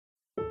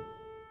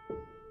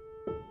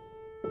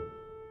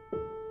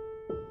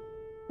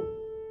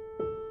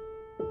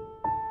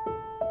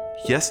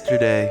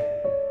Yesterday,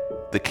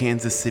 the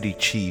Kansas City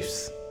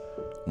Chiefs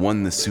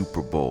won the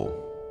Super Bowl,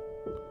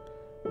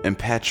 and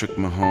Patrick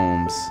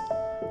Mahomes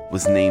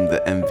was named the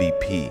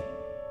MVP.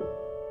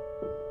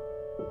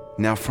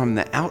 Now, from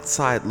the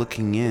outside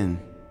looking in,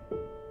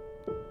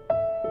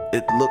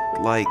 it looked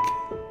like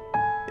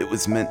it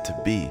was meant to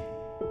be.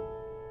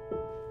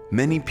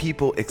 Many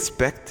people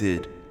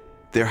expected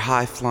their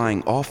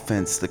high-flying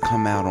offense to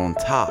come out on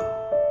top,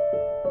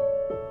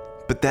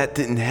 but that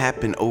didn't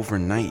happen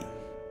overnight.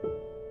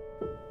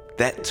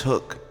 That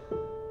took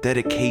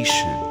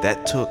dedication,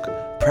 that took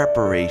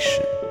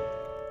preparation,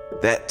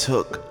 that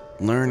took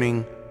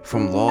learning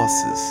from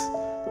losses,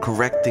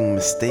 correcting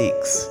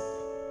mistakes.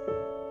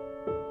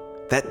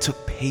 That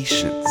took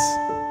patience.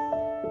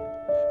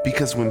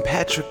 Because when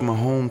Patrick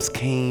Mahomes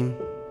came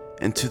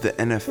into the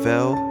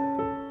NFL,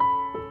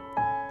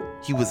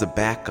 he was a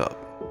backup.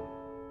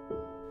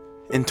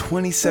 In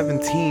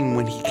 2017,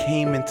 when he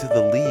came into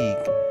the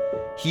league,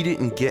 he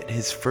didn't get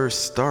his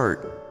first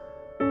start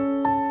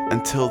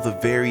until the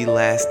very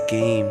last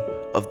game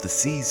of the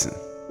season.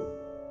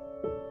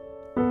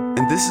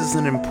 And this is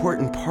an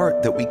important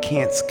part that we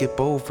can't skip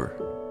over,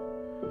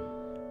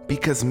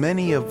 because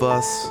many of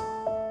us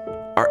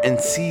are in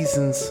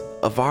seasons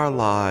of our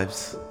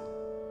lives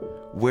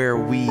where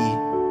we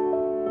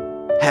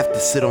have to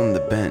sit on the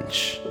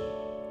bench,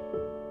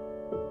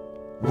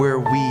 where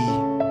we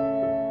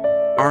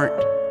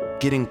aren't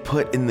getting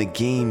put in the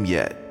game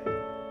yet,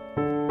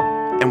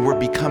 and we're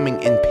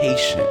becoming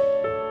impatient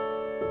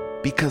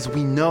because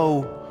we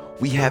know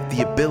we have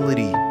the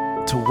ability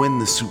to win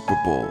the Super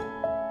Bowl.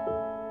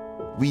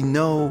 We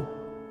know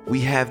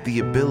we have the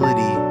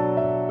ability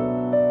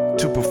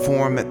to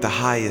perform at the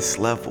highest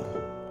level.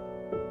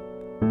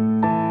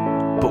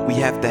 But we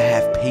have to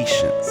have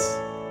patience,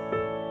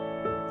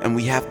 and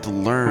we have to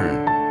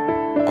learn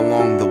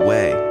along the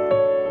way.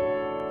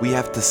 We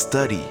have to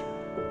study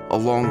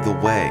along the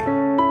way.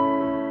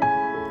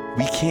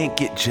 We can't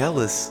get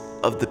jealous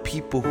of the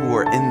people who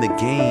are in the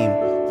game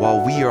while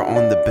we are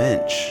on the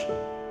bench.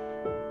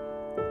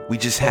 We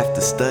just have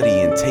to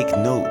study and take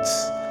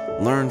notes,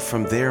 learn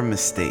from their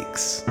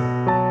mistakes.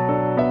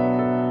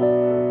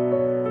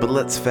 But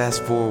let's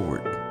fast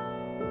forward.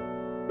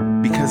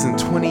 Because in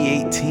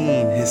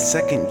 2018, his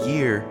second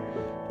year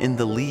in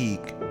the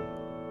league,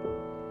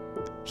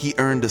 he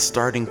earned a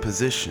starting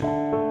position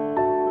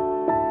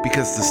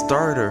because the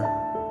starter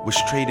was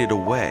traded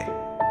away.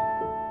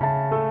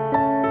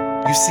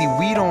 You see,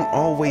 we don't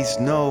always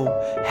know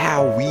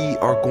how we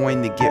are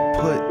going to get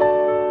put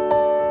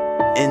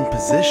in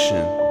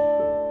position,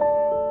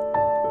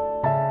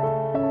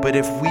 but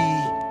if we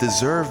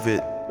deserve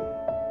it,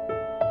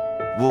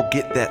 we'll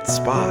get that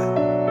spot.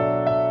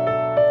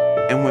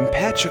 And when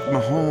Patrick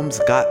Mahomes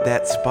got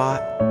that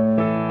spot,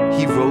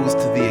 he rose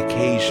to the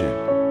occasion.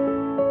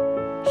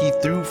 He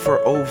threw for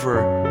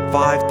over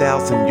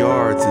 5,000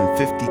 yards and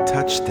 50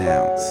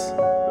 touchdowns.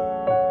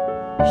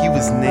 He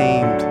was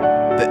named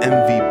the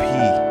MVP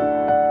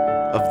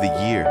of the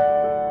year.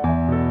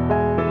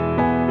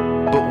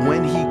 But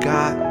when he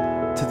got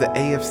to the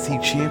AFC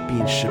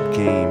Championship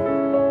game,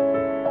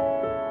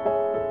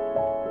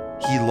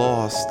 he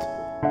lost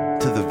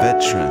to the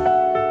veteran,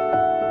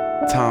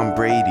 Tom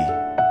Brady.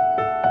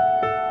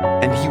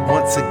 And he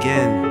once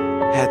again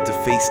had to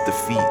face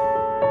defeat.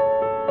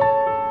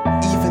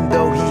 Even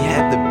though he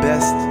had the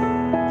best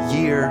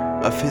year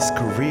of his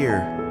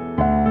career,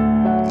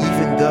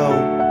 even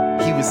though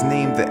he was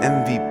named the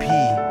MVP,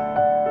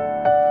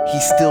 he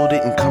still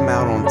didn't come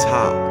out on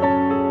top.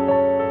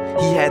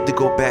 He had to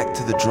go back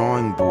to the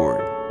drawing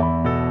board,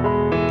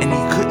 and he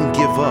couldn't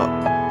give up.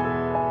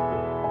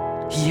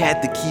 He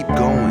had to keep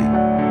going.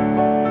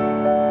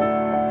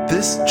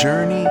 This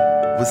journey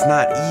was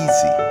not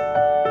easy.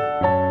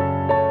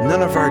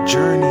 None of our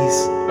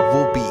journeys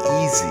will be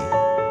easy.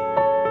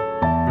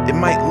 It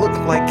might look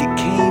like it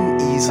came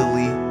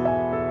easily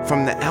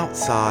from the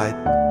outside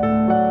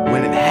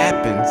when it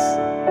happens,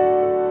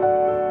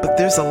 but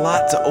there's a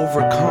lot to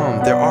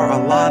overcome. There are a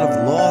lot of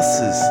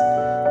losses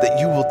that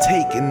you will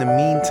take in the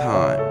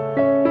meantime.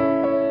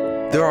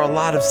 There are a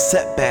lot of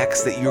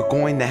setbacks that you're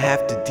going to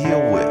have to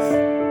deal with.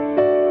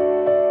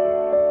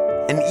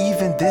 And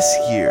even this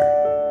year,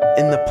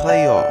 in the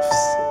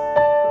playoffs,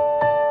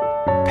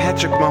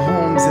 Patrick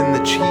Mahomes and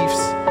the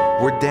Chiefs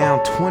were down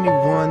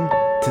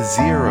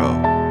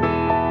 21-0,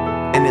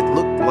 and it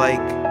looked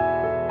like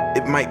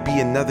it might be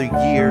another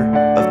year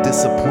of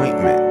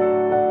disappointment.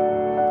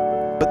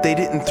 But they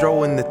didn't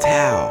throw in the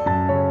towel.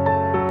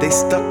 They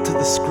stuck to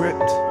the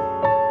script,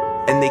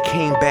 and they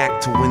came back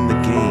to win the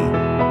game.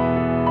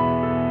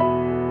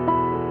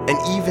 And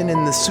even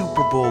in the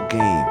Super Bowl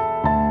game,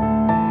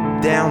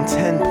 down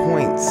 10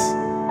 points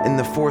in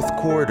the fourth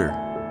quarter,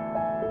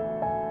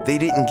 they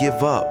didn't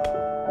give up.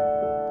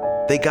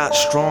 They got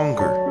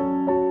stronger.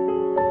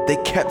 They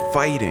kept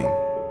fighting.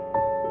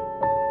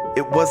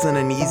 It wasn't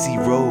an easy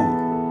road,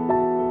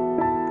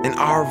 and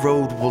our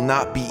road will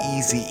not be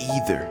easy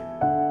either.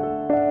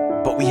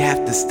 But we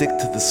have to stick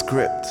to the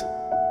script.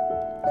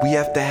 We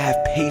have to have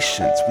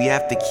patience. We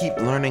have to keep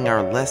learning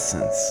our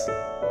lessons.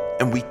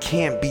 and we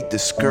can't be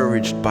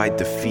discouraged by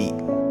defeat.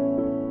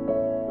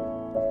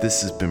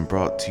 This has been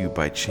brought to you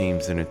by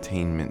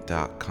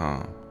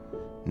ChamesEntertainment.com.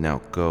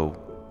 Now go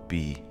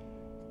be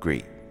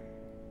great.